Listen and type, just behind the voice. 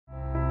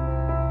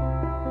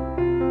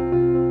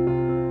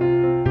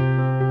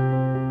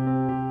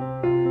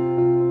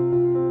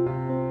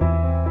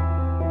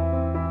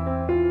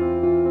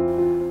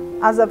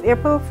As of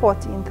April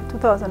 14,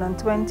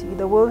 2020,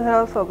 the World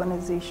Health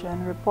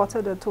Organization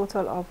reported a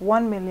total of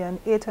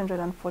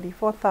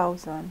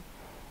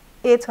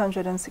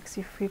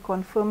 1,844,863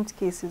 confirmed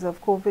cases of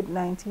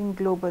COVID-19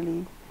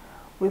 globally,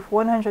 with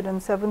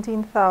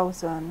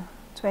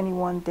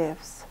 117,021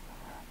 deaths.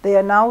 There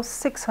are now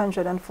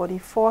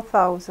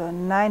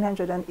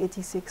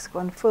 644,986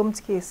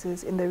 confirmed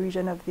cases in the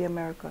region of the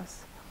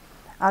Americas.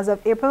 As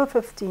of April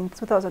 15,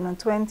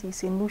 2020,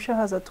 Saint Lucia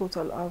has a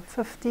total of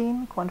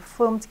 15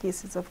 confirmed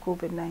cases of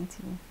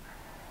COVID-19.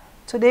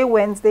 Today,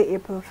 Wednesday,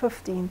 April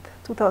 15,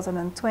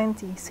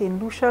 2020,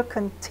 Saint Lucia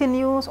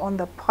continues on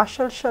the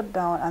partial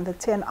shutdown and the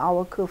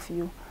 10-hour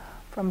curfew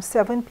from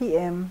 7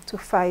 p.m. to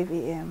 5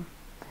 a.m.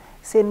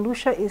 Saint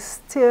Lucia is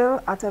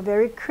still at a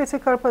very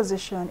critical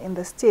position in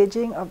the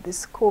staging of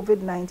this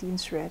COVID-19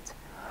 threat.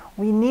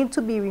 We need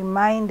to be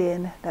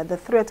reminded that the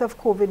threat of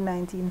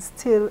COVID-19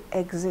 still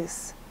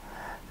exists.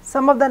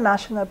 Some of the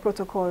national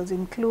protocols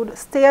include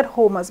stay at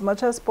home as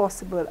much as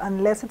possible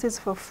unless it is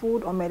for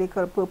food or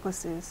medical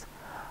purposes.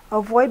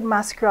 Avoid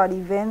masquerade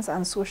events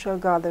and social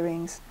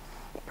gatherings.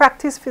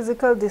 Practice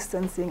physical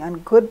distancing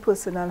and good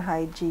personal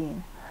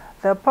hygiene.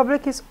 The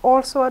public is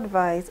also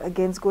advised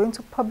against going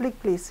to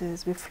public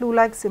places with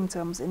flu-like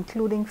symptoms,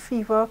 including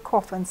fever,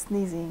 cough, and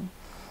sneezing.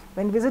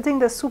 When visiting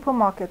the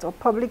supermarket or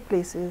public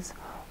places,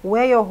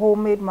 wear your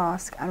homemade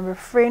mask and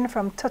refrain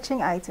from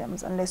touching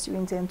items unless you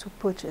intend to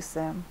purchase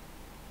them.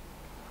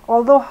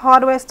 Although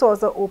hardware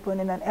stores are open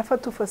in an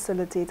effort to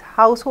facilitate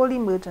household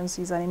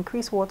emergencies and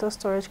increase water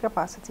storage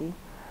capacity,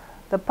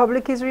 the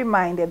public is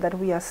reminded that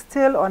we are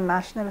still on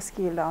national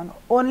scale down.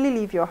 Only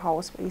leave your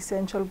house for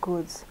essential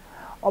goods.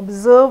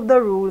 Observe the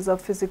rules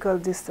of physical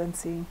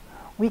distancing.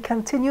 We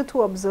continue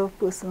to observe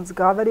persons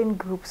gathered in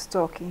groups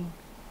talking.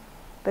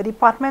 The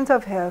Department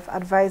of Health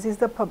advises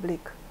the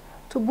public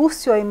to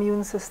boost your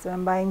immune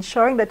system by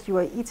ensuring that you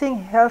are eating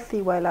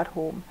healthy while at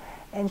home.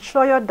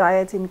 Ensure your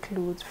diet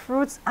includes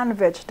fruits and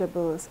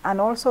vegetables, and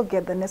also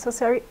get the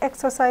necessary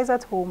exercise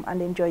at home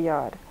and in your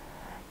yard.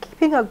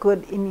 Keeping a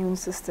good immune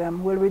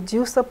system will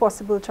reduce the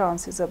possible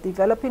chances of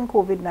developing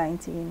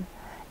COVID-19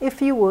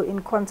 if you were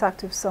in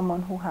contact with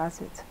someone who has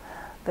it.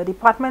 The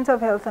Department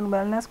of Health and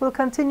Wellness will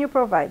continue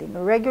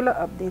providing regular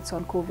updates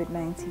on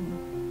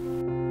COVID-19.